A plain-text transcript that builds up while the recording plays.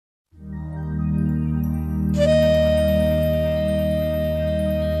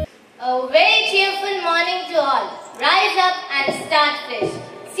rise up and start fresh.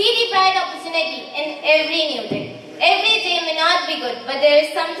 See the bright opportunity in every new day. Every day may not be good, but there is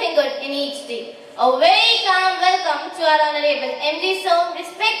something good in each day. A very calm welcome to our Honorable MD Sir,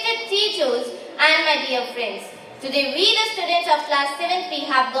 respected teachers and my dear friends. Today we the students of class 7P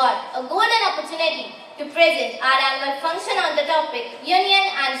have got a golden opportunity to present our annual function on the topic Union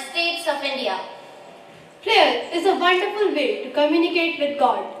and States of India. Prayer is a wonderful way to communicate with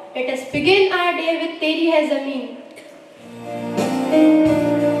God. Let us begin our day with Teri Hai Zameen.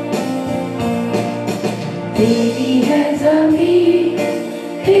 तेरी है ज़मीन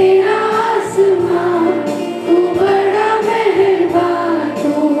तेरा आसमां तू बड़ा मेहरबान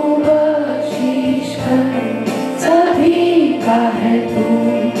तू बख्शिश कर सभी का है तू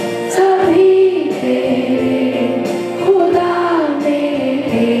सभी तेरे खुदा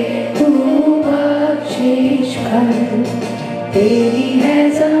मेरे तू बख्शिश कर तेरी है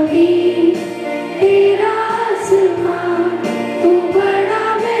ज़मीन तेरा आसमां तू बड़ा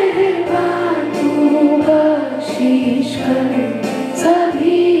मेहरबान बख्शिश कर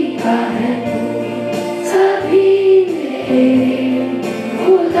सभी का है तू सभी मेरे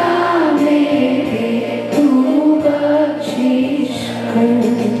खुदा मेरे तू बख्शिश कर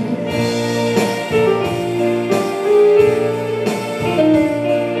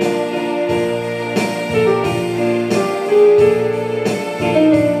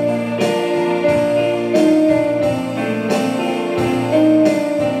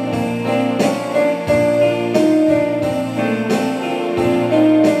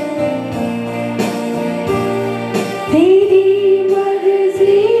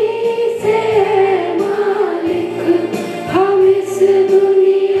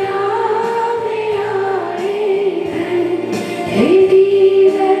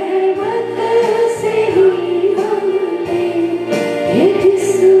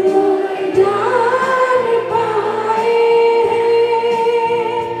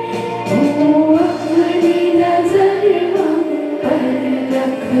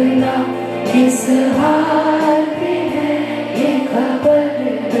किस हाल में है ये खबर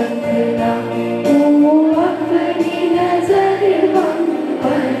रखना तू अपनी नजर हम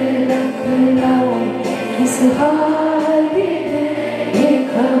पर रखना किस हाल में है ये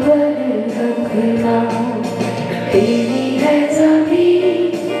खबर रखना तेरी है ज़मीन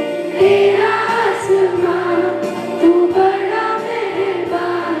तेरा आसमां तू बड़ा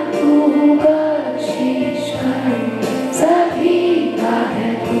मेहरबान तू बख्शिश कर सभी का है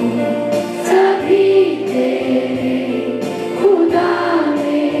तू सभी तेरे खुदा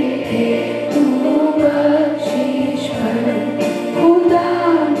मेरे तू बख्शिश कर खुदा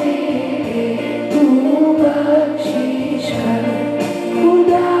मेरे तू बख्शिश कर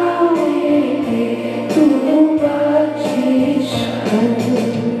खुदा मेरे तू बख्शिश कर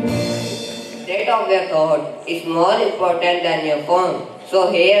State of your thought is more important than your form. So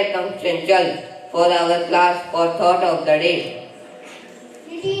here comes Chanchal for our class for thought of the day.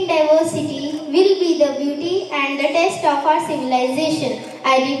 Unity in diversity will be the beauty and the test of our civilization.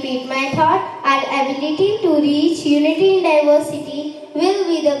 I repeat my thought, our ability to reach unity in diversity will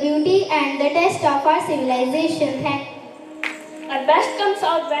be the beauty and the test of our civilization. Our best comes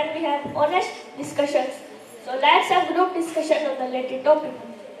out when we have honest discussions. So let's have group discussion on the related topic.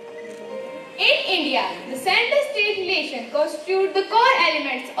 In India, the center-state relation constitute the core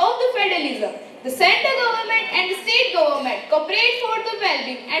elements of the federalism. The central government and the state government cooperate for the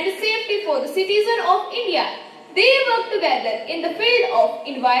well-being and the safety for the citizen of India. They work together in the field of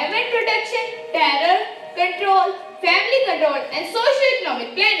environment protection, terror control, family control and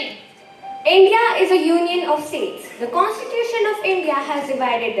socio-economic planning. India is a union of states. The Constitution of India has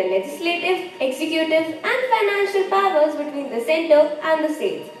divided the legislative, executive and financial powers between the centre and the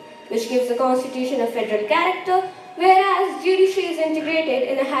states, which gives the Constitution a federal character, whereas judiciary is integrated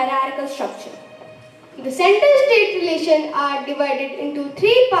in a hierarchical structure. The central-state relations are divided into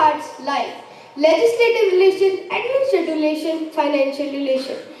three parts like legislative relation, administrative relation, financial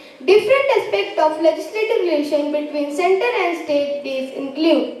relation. Different aspects of legislative relation between center and state these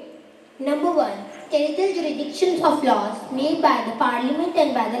include: Number 1. Territorial jurisdictions of laws made by the Parliament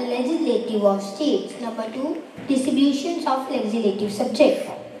and by the legislative of states. Number 2. Distributions of legislative subjects.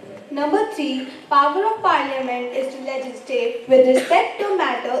 Number 3. Power of Parliament is to legislate with respect to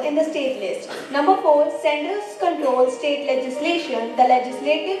matter in the state list. Number 4. Centers control state legislation. The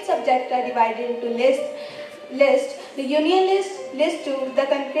legislative subjects are divided into list, the union list, list 2, the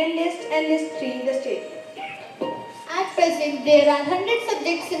concurrent list and list 3, the state. At present, there are 100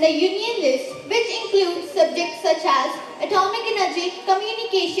 subjects in the Union list, which include subjects such as atomic energy,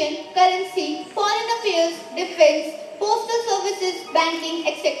 communication, currency, foreign affairs, defense, postal services, banking,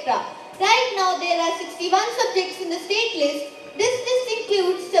 etc. Right now there are 61 subjects in the state list. This list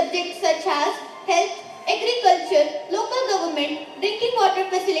includes subjects such as health, agriculture, local government, drinking water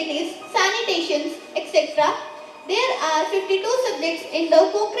facilities, sanitations, etc. There are 52 subjects in the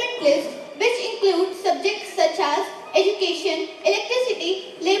concurrent list, which include subjects such as education,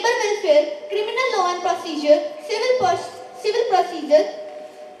 electricity, labor welfare, criminal law and procedure, civil procedure,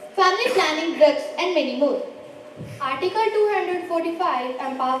 family planning, drugs, and many more. Article 245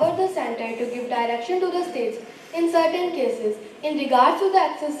 empowers the center to give direction to the states in certain cases in regards to the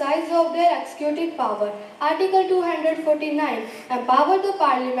exercise of their executive power. Article 249 empowers the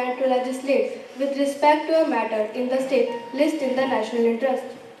parliament to legislate with respect to a matter in the state list in the national interest.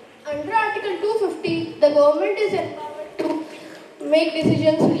 Under Article 250, the government is empowered to make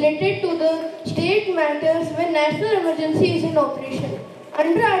decisions related to the state matters when national emergency is in operation.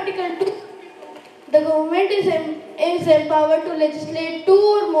 Under Article 2, the government is empowered to legislate two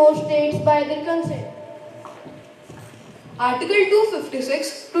or more states by their consent. Article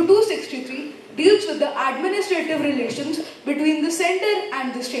 256 to 263 deals with the administrative relations between the center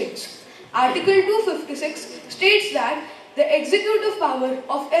and the states. Article 256 states that the executive power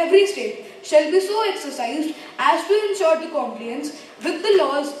of every state shall be so exercised as to ensure the compliance with the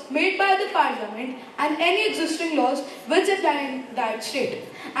laws made by the parliament and any existing laws which apply in that state.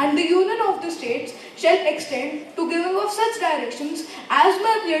 And the union of the states shall extend to giving of such directions as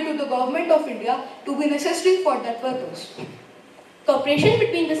may appear to the government of India to be necessary for that purpose. Cooperation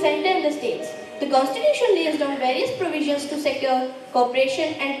between the center and the states. The Constitution lays down various provisions to secure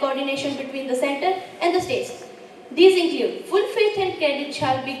cooperation and coordination between the center and the states. These include full faith and credit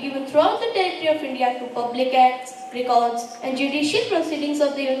shall be given throughout the territory of India to public acts, records, and judicial proceedings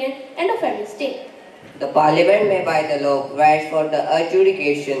of the Union and of every state. The Parliament may by the law provide for the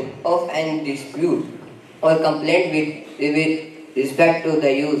adjudication of any dispute or complaint with respect to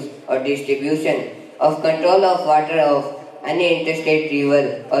the use or distribution of control of water of any interstate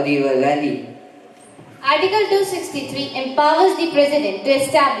river or river valley. Article 263 empowers the President to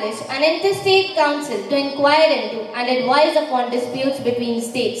establish an interstate council to inquire into and advise upon disputes between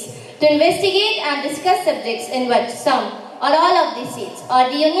states, to investigate and discuss subjects in which some or all of the states or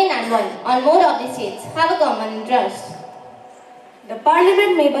the Union and one or more of the states have a common interest. The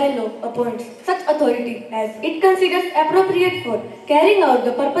Parliament may by law appoint such authority as it considers appropriate for carrying out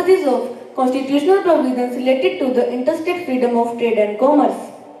the purposes of constitutional provisions related to the interstate freedom of trade and commerce.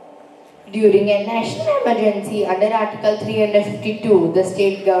 During a national emergency under Article 352, the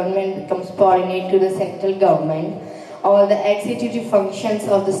state government becomes subordinate to the central government. All the executive functions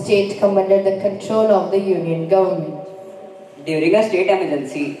of the state come under the control of the union government. During a state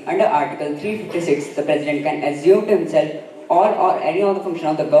emergency under Article 356, the President can assume to himself all or any of the function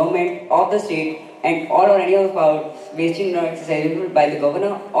of the government of the state and all or any of the powers vested or exercisable by the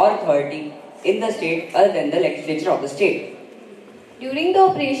governor or authority in the state other than the legislature of the state. During the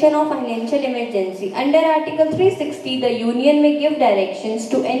operation of financial emergency, under Article 360, the Union may give directions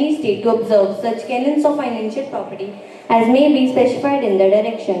to any state to observe such canons of financial property as may be specified in the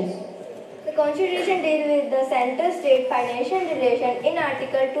directions. The Constitution deals with the center-state financial relation in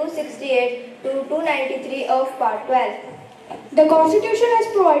Article 268 to 293 of Part 12. The Constitution has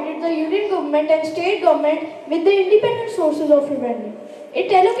provided the Union government and state government with the independent sources of revenue.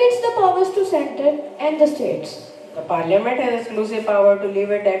 It allocates the powers to center and the states. The Parliament has exclusive power to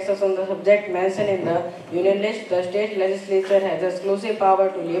levy taxes on the subject mentioned in the Union list. The state legislature has exclusive power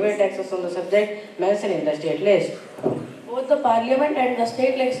to levy taxes on the subject mentioned in the state list. Both the Parliament and the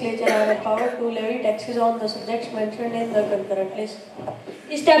state legislature are empowered to levy taxes on the subjects mentioned in the concurrent list.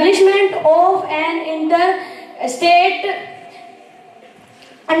 Establishment of an interstate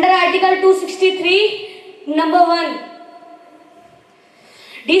under Article 263, number 1.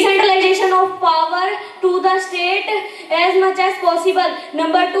 Decentralization of power to the state as much as possible.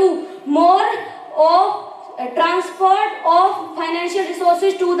 Number 2. More of transport of financial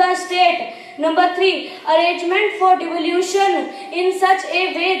resources to the state. Number 3. Arrangement for devolution in such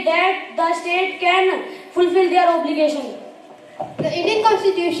a way that the state can fulfill their obligation. The Indian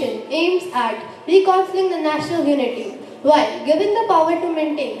Constitution aims at reconciling the national unity while giving the power to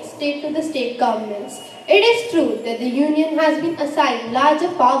maintain state to the state governments. It is true that the Union has been assigned larger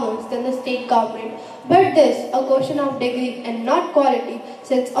powers than the state government, but this a question of degree and not quality,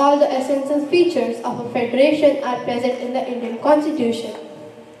 since all the essential features of a federation are present in the Indian Constitution.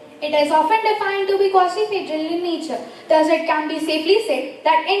 It is often defined to be quasi-federal in nature. Thus, it can be safely said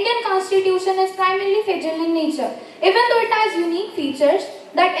that Indian Constitution is primarily federal in nature, even though it has unique features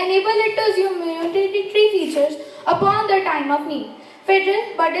that enable it to assume unitary features upon the time of need.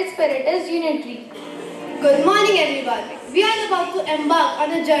 Federal, but its spirit is unitary. Good morning, everyone. We are about to embark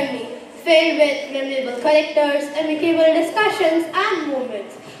on a journey filled with memorable characters, amicable discussions and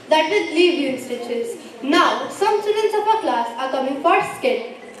moments that will leave you in stitches. Now, some students of our class are coming for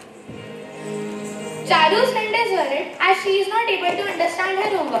skit. Charu's friend is worried as she is not able to understand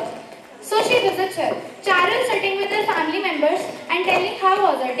her homework. So she visits her. Charu is sitting with her family members and telling how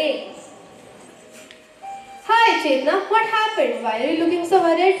was her day. Hi Chetna, what happened? Why are you looking so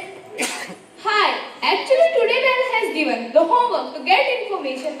worried? Hi, actually today Bella has given the homework to get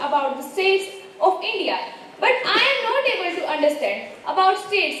information about the states of India. But I am not able to understand about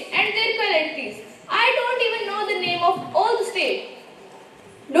states and their qualities. I don't even know the name of all the states.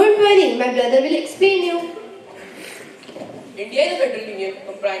 Don't worry, my brother will explain you. India is a federal union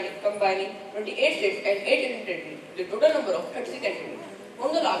combining 28 states and 8 union territories, with a total number of 36 territories.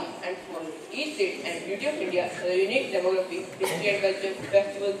 From the large and small, each state and beauty of India has a unique demography, history and culture,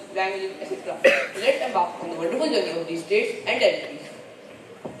 festivals, languages, etc. Let's embark on the wonderful journey of these states and territories.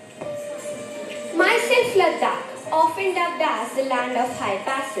 Myself Ladakh, often dubbed as the land of high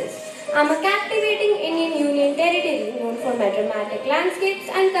passes. I'm a captivating Indian Union territory known for my dramatic landscapes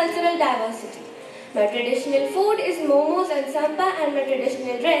and cultural diversity. My traditional food is momos and sampa and my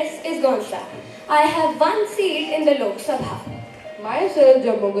traditional dress is gonsa. I have one seat in the Lok Sabha. Myself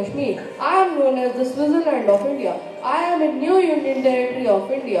Jammu Kashmir. I am known as the Switzerland of India. I am a new union territory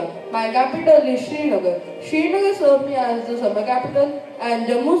of India. My capital is Srinagar. Srinagar serves me as the summer capital and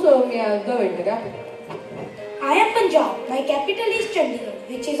Jammu serves me as the winter capital. I am Punjab. My capital is Chandigarh,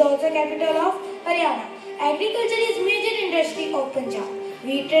 which is also capital of Haryana. Agriculture is major industry of Punjab.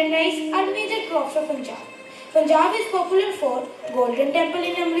 Wheat and rice are major crops of Punjab. Punjab is popular for Golden Temple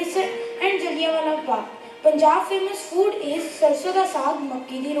in Amritsar and Jallianwala Bagh. Punjab famous food is sarson da saag,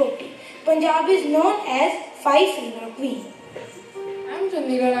 makki di roti. Punjab is known as Five Finger Queen. I am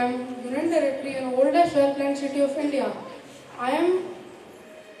Chandigarh. I am Union Territory and oldest well-planned city of India. I am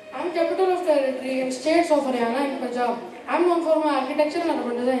capital of territory in states of Haryana and Punjab. I am known for my architecture and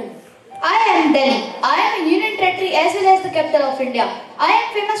urban design. I am Delhi. I am a union territory as well as the capital of India. I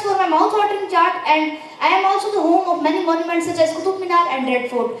am famous for my mouth-watering chaat and I am also the home of many monuments such as Qutub Minar and Red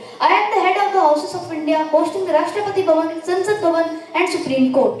Fort. I am the head of the Houses of India, hosting the Rashtrapati Bhavan, Sansad Bhavan and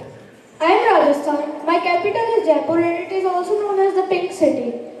Supreme Court. I am Rajasthan. My capital is Jaipur and it is also known as the Pink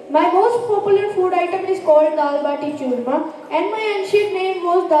City. My most popular food item is called dal bati churma and my ancient name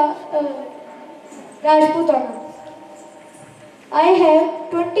was Rajputana. I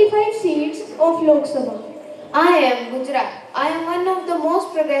have 25 seats of Lok Sabha. I am Gujarat. I am one of the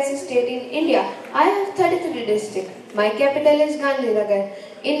most progressive states in India. I have 33 districts. My capital is Gandhinagar.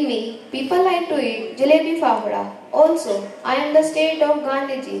 In me, people like to eat jalebi fafda. Also, I am the state of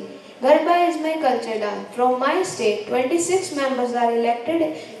Gandhiji. Garba is my culture dance. From my state, 26 members are elected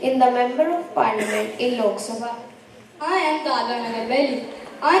in the Member of Parliament in Lok Sabha. I am Dadra Valley.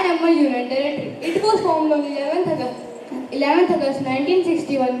 I am a union territory. It was formed on 11th August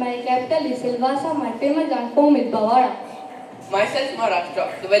 1961. My capital is Silvassa. My famous dance form is Bawada. Myself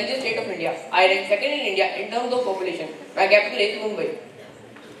Maharashtra, the wealthiest state of India. I rank second in India in terms of population. My capital is Mumbai.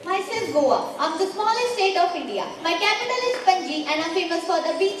 Myself Goa. I'm the smallest state of India. My capital is Panji and I'm famous for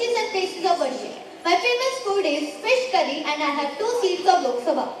the beaches and places of worship. My famous food is fish curry and I have 2 seats of Lok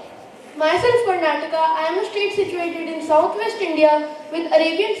Sabha. Myself Karnataka. I am a state situated in southwest India with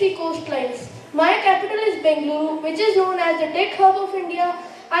Arabian Sea coastlines. My capital is Bengaluru, which is known as the tech hub of India.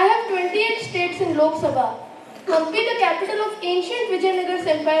 I have 28 states in Lok Sabha. Hampi, the capital of ancient Vijayanagar's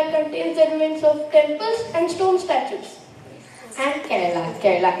empire, contains the remains of temples and stone statues. I am Kerala.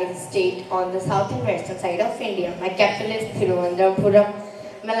 Kerala is a state on the south and western side of India. My capital is Thiruvananthapuram.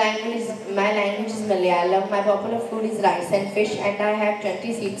 My language is Malayalam. My popular food is rice and fish and I have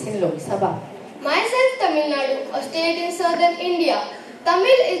 20 seats in Lok Sabha. Myself Tamil Nadu, a state in southern India.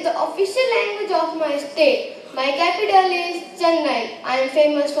 Tamil is the official language of my state. My capital is Chennai. I am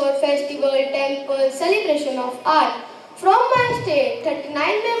famous for festival, temple, celebration of art. From my state, 39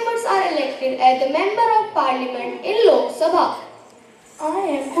 members are elected as the Member of Parliament in Lok Sabha. I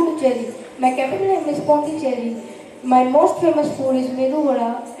am Puducherry. My capital is Pondicherry. My most famous food is Medu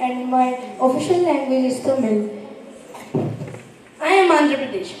Vada and my official language is Tamil. I am Andhra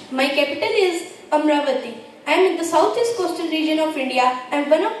Pradesh. My capital is Amravati. I am in the southeast coastal region of India. I am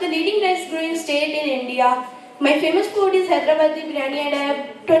one of the leading rice growing states in India. My famous food is Hyderabadi biryani and I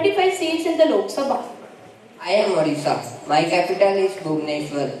have 25 seats in the Lok Sabha. I am Odisha. My capital is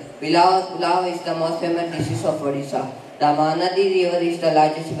Bhubaneswar. Pulao is the most famous dish of Odisha. The Mahanadi river is the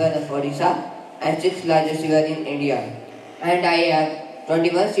largest river of Odisha and 6th largest river in India. And I have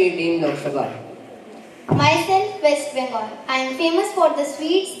 21 seats in Lok Sabha. Myself West Bengal. I am famous for the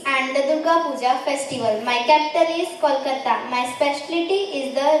sweets and the Durga Puja festival. My capital is Kolkata. My specialty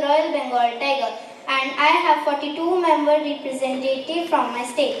is the Royal Bengal tiger, and I have 42-member representative from my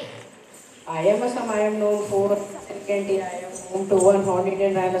state. I am Assam. I am known for Candy. I am home to one horned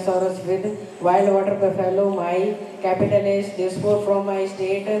Indian rhinoceros with wild water buffalo. My capital is Dispur. From my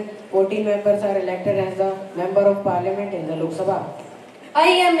state, 14 members are elected as the member of parliament in the Lok Sabha. I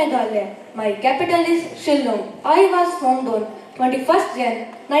am Meghalaya. My capital is Shillong. I was formed on 21st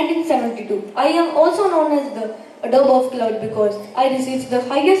Jan 1972. I am also known as the Adobe of Cloud because I received the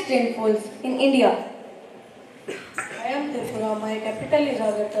highest rainfalls in India. I am Tripura. My capital is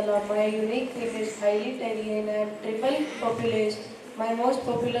Agartala. My unique theme is highly Italian and triple populace. My most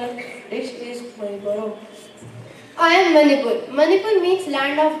popular dish is Manipur. I am Manipur. Manipur means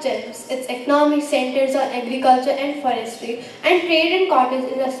land of gems. Its economic centers are agriculture and forestry, and trade and cottage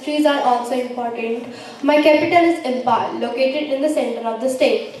industries are also important. My capital is Imphal, located in the center of the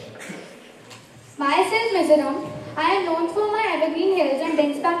state. Myself, Mizoram. I am known for my evergreen hills and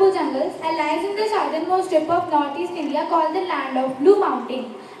dense bamboo jungles and lies in the southernmost tip of northeast India called the land of Blue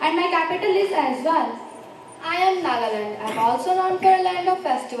Mountain, and my capital is Aizawl. I am Nagaland. I am also known for a land of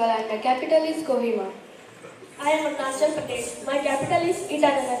festival, and my capital is Kohima. I am Arunachal Pradesh. My capital is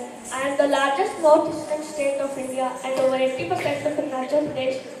Itanagar. I am the largest northeastern state of India, and over 80% of Arunachal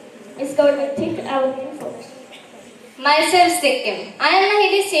Pradesh is covered with thick evergreen forest. Myself, Sikkim. I am a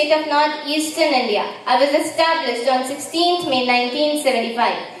hilly state of northeastern India. I was established on 16th May 1975.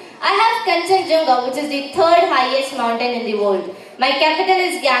 I have Kanchenjunga, which is the third highest mountain in the world. My capital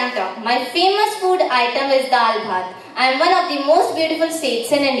is Gangtok. My famous food item is dal bhat. I am one of the most beautiful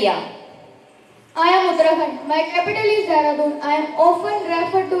states in India. I am Uttarakhand. My capital is Dehradun. I am often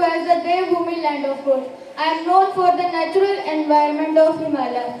referred to as the Devbhoomi land of God. I am known for the natural environment of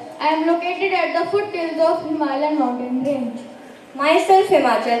Himalaya. I am located at the foothills of Himalayan mountain range. Myself,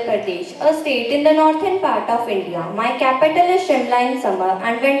 Himachal Pradesh, a state in the northern part of India. My capital is Shimla in summer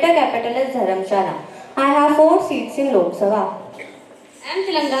and winter capital is Dharamshala. I have 4 seats in Lok Sabha. I am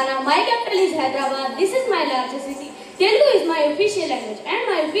Telangana. My capital is Hyderabad. This is my largest city. Telugu is my official language and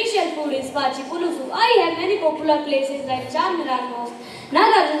my official food is Pachi Pulusu. I have many popular places like Charminar Mosque,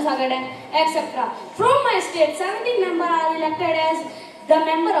 Nagarjuna Sagar Dam, etc. From my state, 17 members are elected as the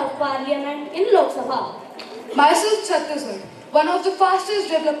member of parliament in Lok Sabha. Myself, Chhattisgarh, one of the fastest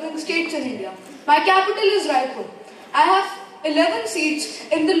developing states in India. My capital is Raipur. I have 11 seats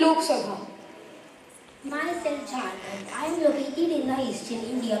in the Lok Sabha. Myself, Jharkhand. I am located in the eastern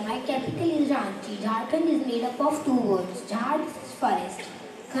India. My capital is Ranchi. Jharkhand is made up of 2 words. Jhar is forest.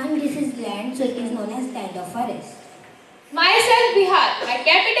 Khand, this is land, so it is known as land of forest. Myself, Bihar. My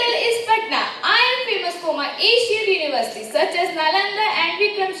capital is Patna. I am famous for my Asian universities such as Nalanda and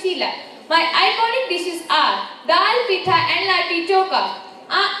Vikramshila. My iconic dishes are dal, pitha and lati choka.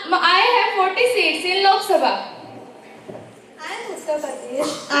 I have 40 seats in Lok Sabha. I am Uttar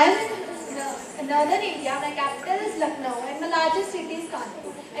Pradesh. I am in northern India. My capital is Lucknow and my largest city is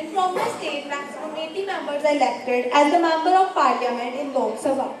Kanpur. And from my state, maximum 80 members are elected as the member of parliament in Lok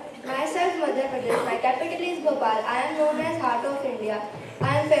Sabha. Myself, Madhya Pradesh. My capital is Bhopal. I am known as Heart of India.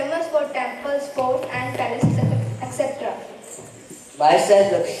 I am famous for temples, forts and palaces, etc.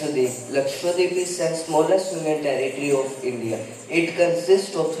 Myself, Lakshadweep. Lakshadweep is the smallest union territory of India. It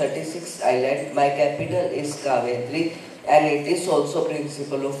consists of 36 islands. My capital is Kaveri and it is also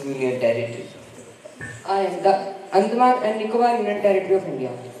principal of union territory. I am the Andaman and Nicobar Union Territory of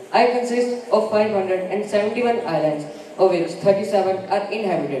India. I consist of 571 islands, of which 37 are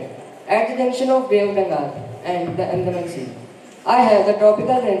inhabited, at the junction of Bay of Bengal and the Andaman Sea. I have the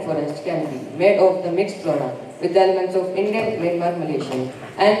tropical rainforest canopy made of the mixed flora with the elements of Indian, Myanmar, Malaysian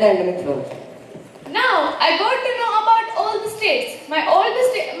and the endemic flora. Now I got to know about all the states.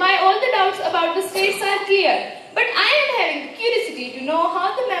 All the doubts about the states are clear. But I am having curiosity to know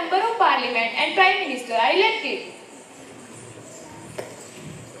how the member of parliament and prime minister are elected.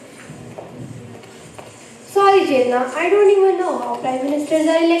 Sorry, Chetna, I don't even know how prime ministers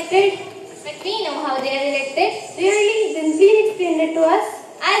are elected. But we know how they are elected. Really? Then please explain it to us.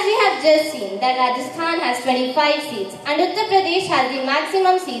 As we have just seen that Rajasthan has 25 seats and Uttar Pradesh has the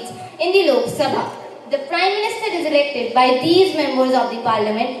maximum seats in the Lok Sabha. The Prime Minister is elected by these members of the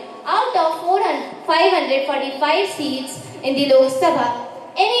Parliament. Out of 545 seats in the Lok Sabha,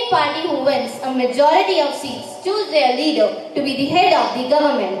 any party who wins a majority of seats choose their leader to be the head of the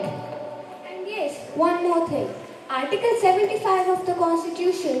government. And yes, one more thing. Article 75 of the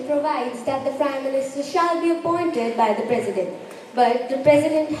Constitution provides that the Prime Minister shall be appointed by the President. But the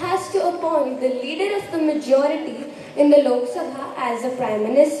President has to appoint the leader of the majority in the Lok Sabha as the Prime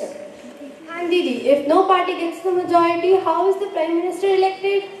Minister. I And Didi, if no party gets the majority, how is the Prime Minister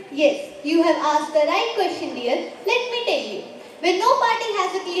elected? Yes, you have asked the right question, dear. Let me tell you. When no party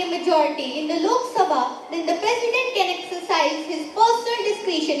has a clear majority in the Lok Sabha, then the President can exercise his personal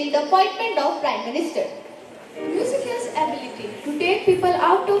discretion in the appointment of Prime Minister. Music has ability to take people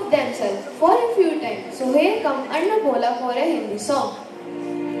out of themselves for a few times. So here come Annapola for a Hindi song.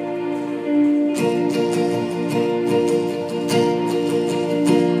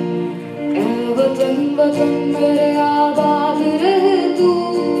 वतन वतन मेरे आबाद रहे तू,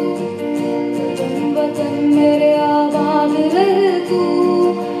 वतन वतन मेरे आबाद रहे तू,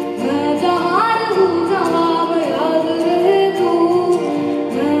 मैं जहाँ रहूँ जहाँ मैं याद रहे तू,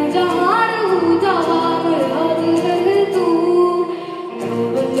 मैं जहाँ रहूँ जहाँ मैं याद रहे तू,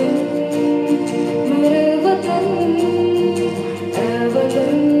 वतन मेरे वतन,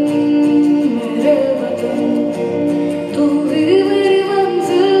 वतन मेरे वतन, तू ही मेरी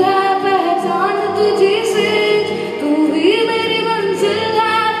मंजिल है पहचान तुझी से, तू ही मेरी मंजिल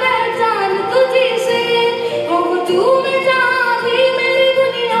है पहचान तुझी से, हो तू मैं जहाँ भी मेरी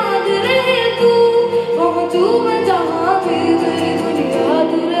बुनियाद रहे तू, हो तू मैं जहाँ भी मेरी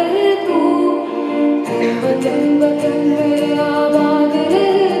बुनियाद रहे तू, वतन वतन मेरे आबाद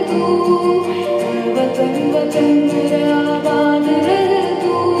रहे तू, वतन वतन मेरे आबाद रहे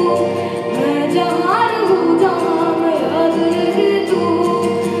तू, मैं जहाँ रहूँ जहाँ मैं याद रहे तू,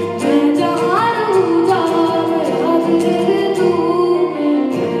 मैं जहाँ रहूँ जहाँ मैं याद रहे तू,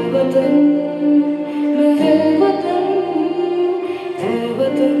 वतन मेरे वतन,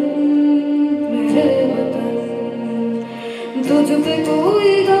 वतन मेरे वतन, तुझ पे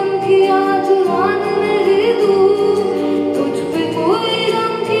कोई गम की आँच लान नहीं दूँ, तुझ पे कोई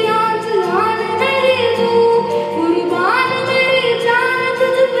गम की आँच लान नहीं दूँ, कुर्बान मेरी जान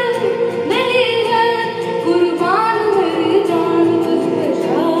तुझ पे नहीं है, कुर्बान मेरी जान तुझ पे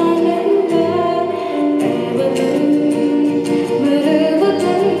शान है, वतन मेरे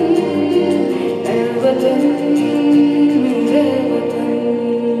वतन, वतन मेरे वतन,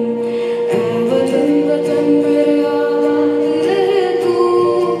 वतन वतन मेरे आबाद रहे तू,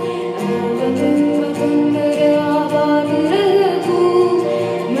 वतन वतन मेरे आबाद रहे तू,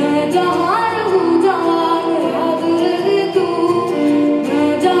 मैं जहाँ रहूँ जहाँ मैं याद रहे तू, मैं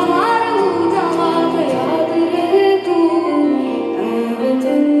जहाँ रहूँ जहाँ मैं याद रहे तू,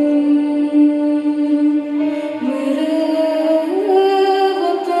 वतन मेरे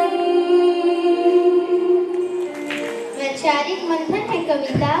वतन। वैचारिक मंथन है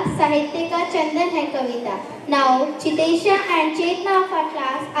कविता, साहित्य का चंदन है कविता. Now, Chitesha and Chetna of our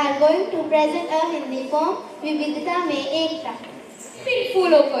class are going to present a Hindi poem, विविधता में एकता. फिर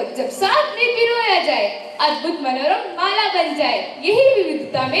फूलों को जब साथ में पिरोया जाए, अद्भुत मनोरम माला बन जाए, यही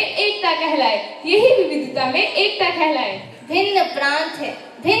विविधता में एकता कहलाए, यही विविधता में एकता कहलाए. भिन्न प्रांत है,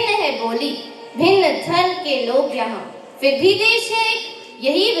 भिन्न है बोली, भिन्न धर्म के लोग यहाँ, फिर भी देश है एक,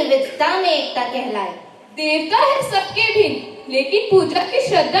 यही विविधता में एकता कहलाए. देवता है सबके भिन्न, लेकिन पूजा की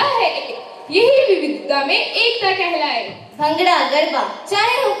श्रद्धा है एक, यही विविधता में एकता कहलाए. भंगड़ा गरबा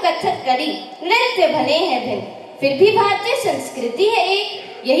चाहे हो कथक करी, नृत्य भले हैं भिन्न, फिर भी भारतीय संस्कृति है एक,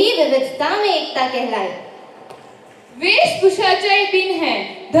 यही विविधता में एकता कहलाए. वेशभूषा चाहे भिन्न है,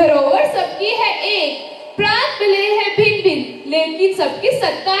 धरोहर सबकी है एक, प्रांत भले है भिन्न भिन्न, लेकिन सबकी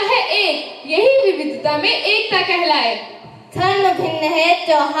सत्ता है एक, यही विविधता में एकता कहलाए. धर्म भिन्न है,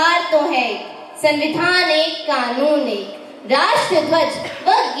 त्योहार तो है एक, संविधान एक, कानून एक, राष्ट्र ध्वज व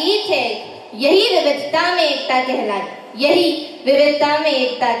गीत है एक, यही विविधता में एकता कहलाए, यही विविधता में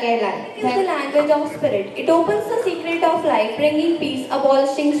एकता कहलाए. It is the language of spirit. It opens the secret of life, bringing peace,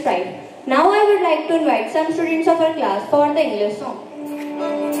 abolishing strife. Now I would like to invite some students of our class for the English song.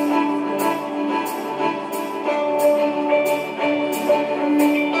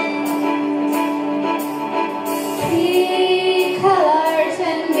 Three colors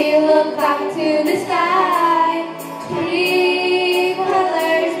and we look up to the sky. Three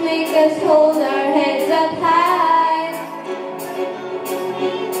colors make us hold our heads up high.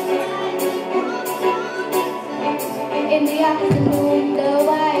 In the afternoon, the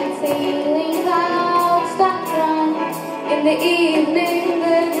white sailing clouds stop run. In the evening,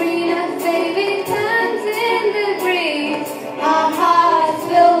 the green of fading turns in the breeze. Our hearts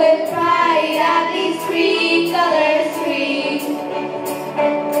fill with pride at these three colors free.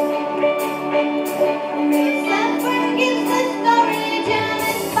 Saffron gives us courage and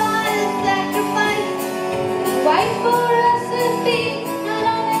inspires sacrifice. White for us is deep and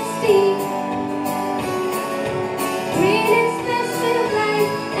honesty. Green is the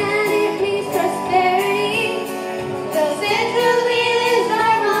sunlight and it means prosperity. The central wheel is our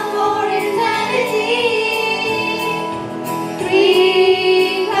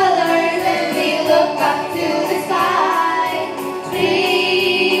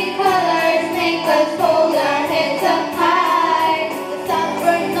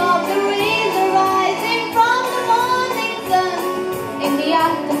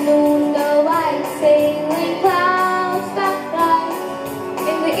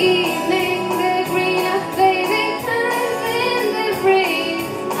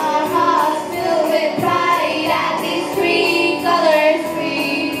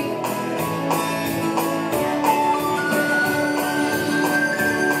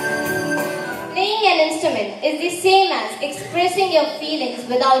is the same as expressing your feelings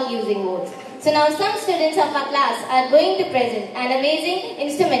without using words. So now some students of our class are going to present an amazing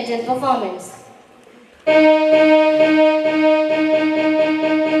instrumental performance.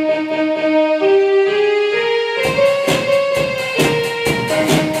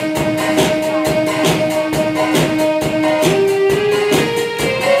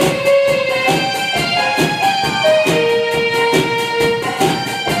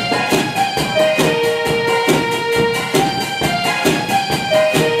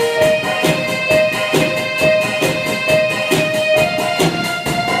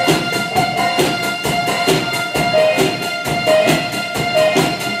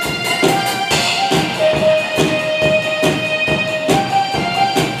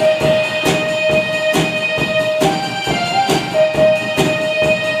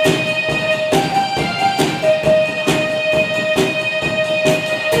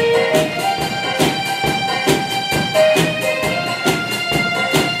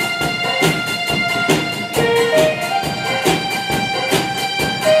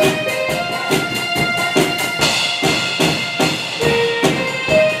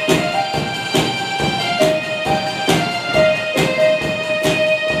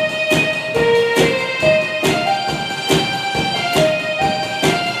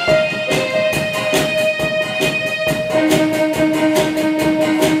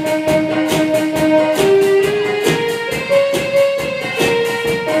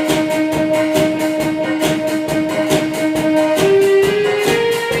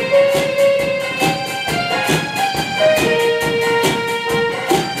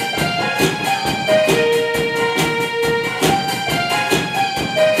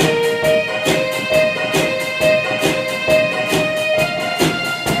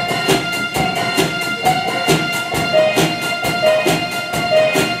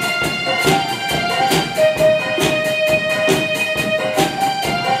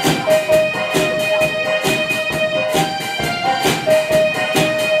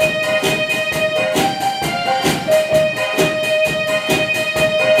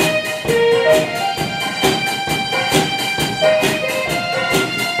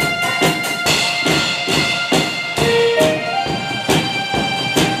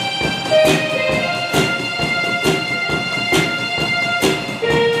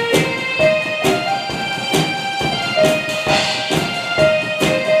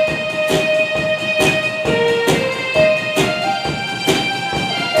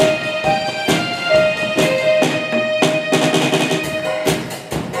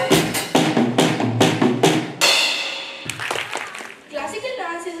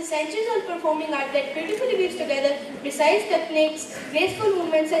 performing art that beautifully weaves together precise techniques, graceful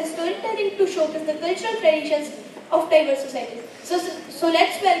movements and storytelling to showcase the cultural traditions of diverse societies. So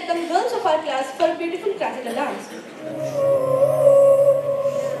let's welcome girls of our class for a beautiful classical dance.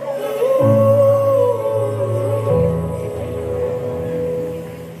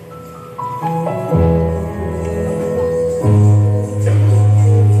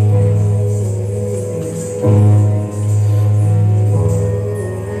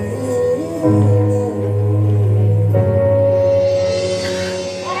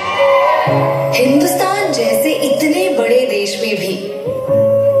 Hindustan जैसे इतने बड़े देश में भी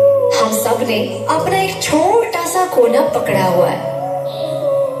हम सब ने अपना एक छोटा सा कोना पकड़ा हुआ है।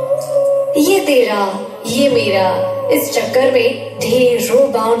 ये तेरा, ये मेरा, इस चक्कर में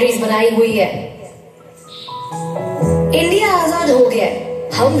ढेरों बाउंड्रीज बनाई हुई है। इंडिया आजाद हो गया है,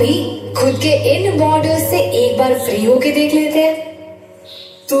 हम भी खुद के इन बॉर्डर्स से एक बार फ्री होके देख लेते हैं।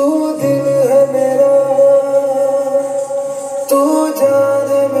 तू दिल है मेरा, तू जान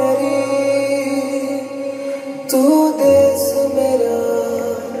है मेरी, तू देश मेरा,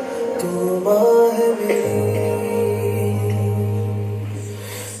 तू माँ है मेरी।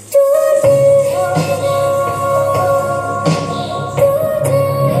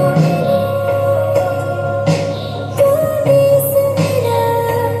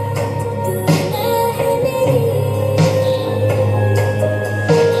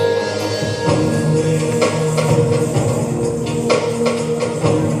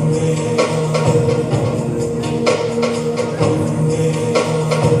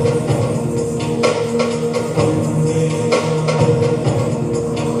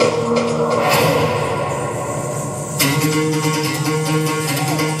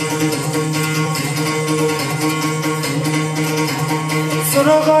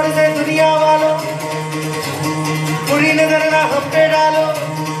 सुनो गौर से दुनिया वालों, बुरी नजर ना हम पे डालो।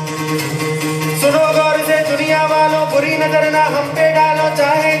 सुनो गौर से दुनिया वालों, बुरी नजर ना हम पे डालो।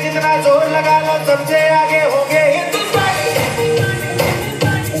 चाहे जितना जोर लगा लो, सबसे आगे होंगे हिंदुस्तानी।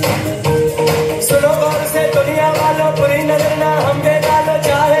 सुनो गौर से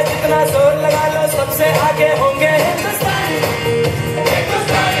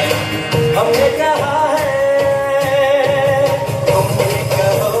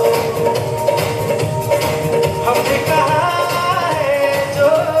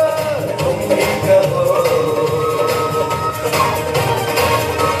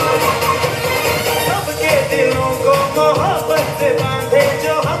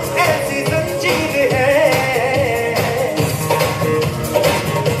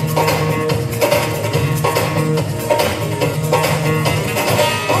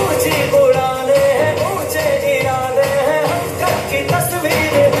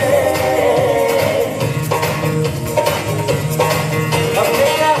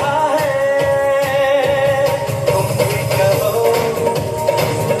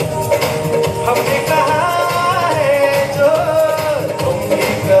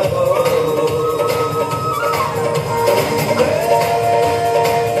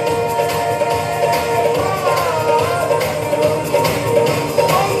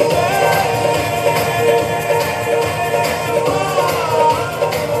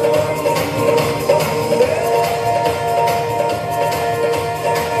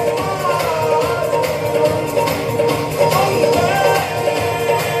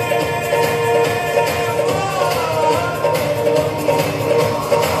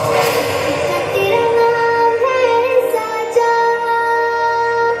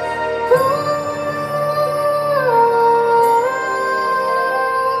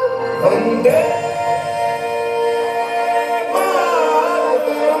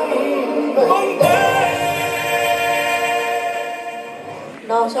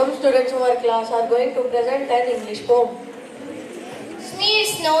Now some students of our class are going to present an English poem. Smear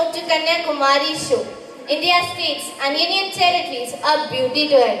snow to Kanyakumari show. India states and union territories are beauty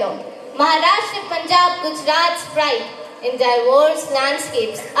to adore. Maharashtra, Punjab, Gujarat's pride. In diverse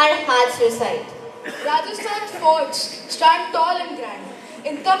landscapes are hearts reside. Rajasthan's forts stand tall and grand.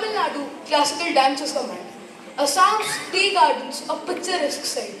 In Tamil Nadu, classical dances command. Assam's tea gardens, a picturesque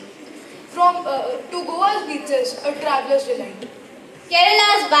sight. From to Goa's beaches, a traveler's delight.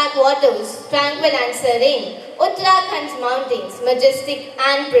 Kerala's backwaters, tranquil and serene. Uttarakhand's mountains, majestic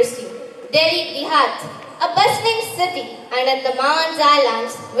and pristine. Delhi, Dihat, a bustling city, and at the Mount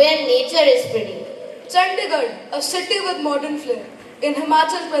Islands, where nature is pretty. Chandigarh, a city with modern flair. In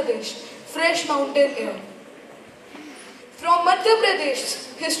Himachal Pradesh, fresh mountain air. From Madhya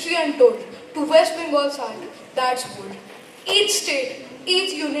Pradesh's history untold to West Bengal's art, that's bold. Each state,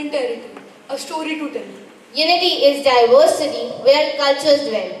 each union territory, a story to tell. Unity is diversity where cultures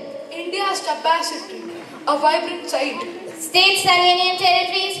dwell. India's capacity, a vibrant sight. States and union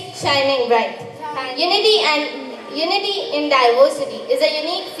territories shining bright. Unity in diversity is a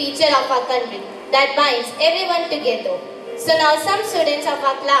unique feature of our country that binds everyone together. So now some students of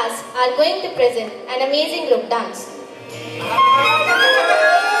our class are going to present an amazing group dance.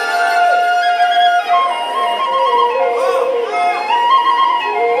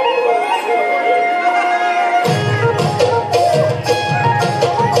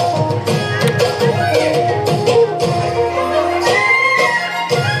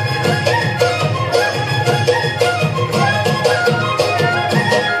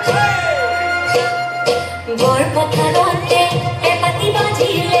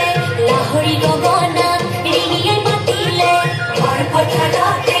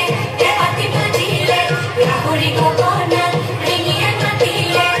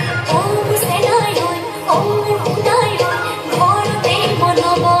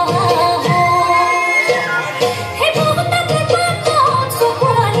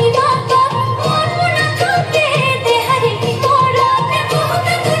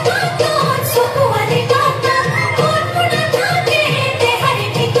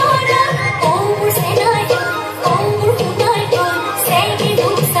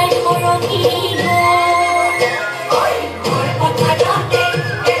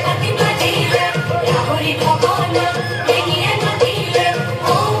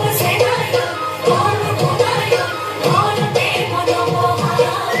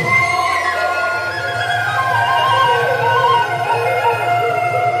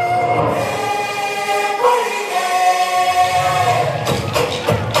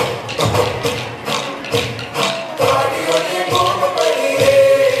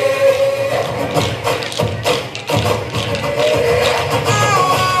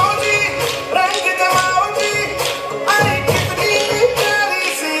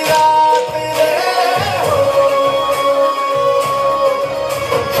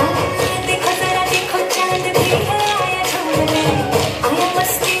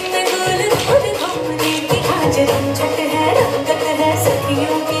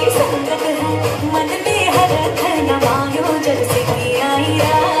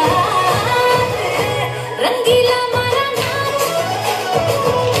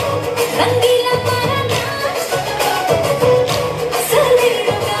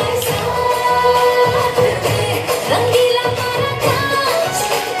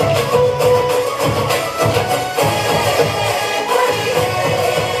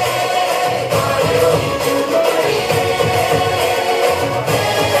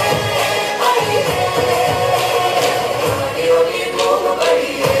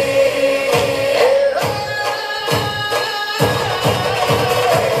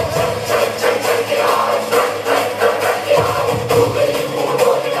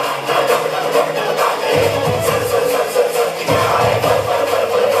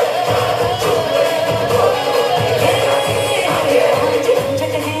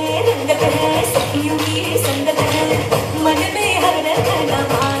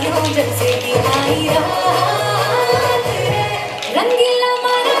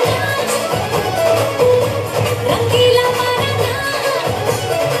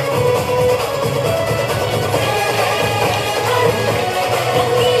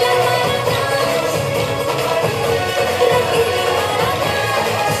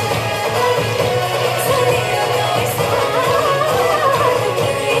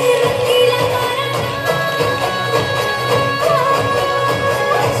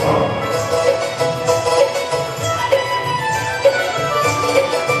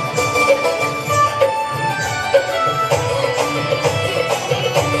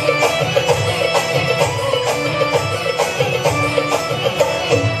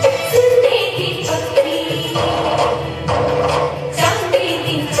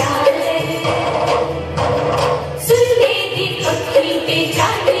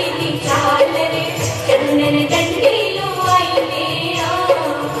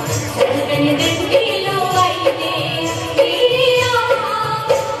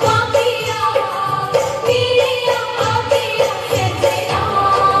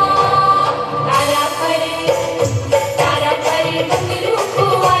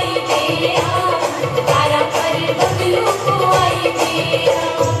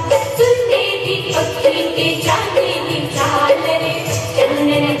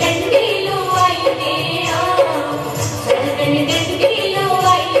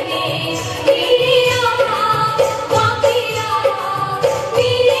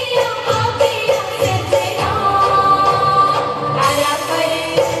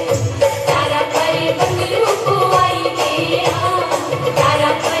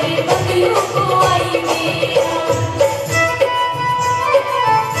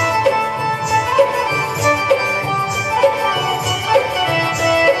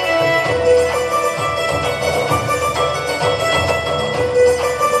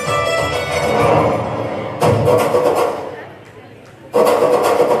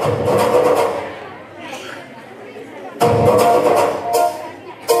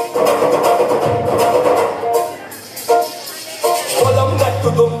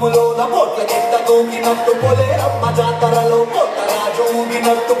 ఊగినట్టు Poleramma జాతరలో కొత్త రాజు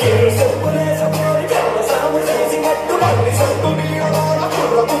ఊగినట్టు సాము చేసినట్టు మళ్ళీ సత్తు నీడలోన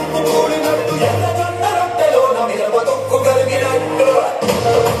కుర్ర గుప్పు కూడినట్టు ఎర్ర జొన్న రొట్టెలోన మిరప తొక్కు కలిగినట్టు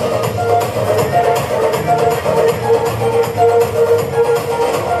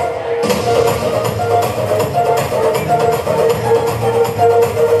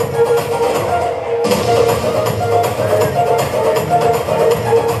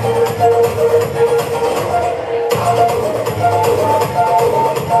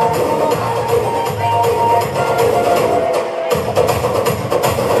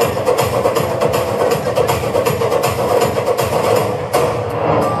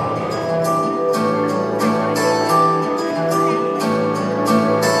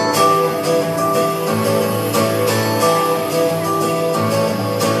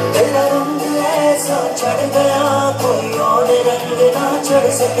चढ़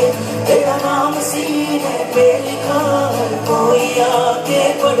सके तेरा नाम सीने पे लिखा है कोई आके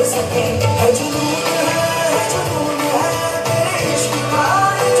पढ़ सके है जुनून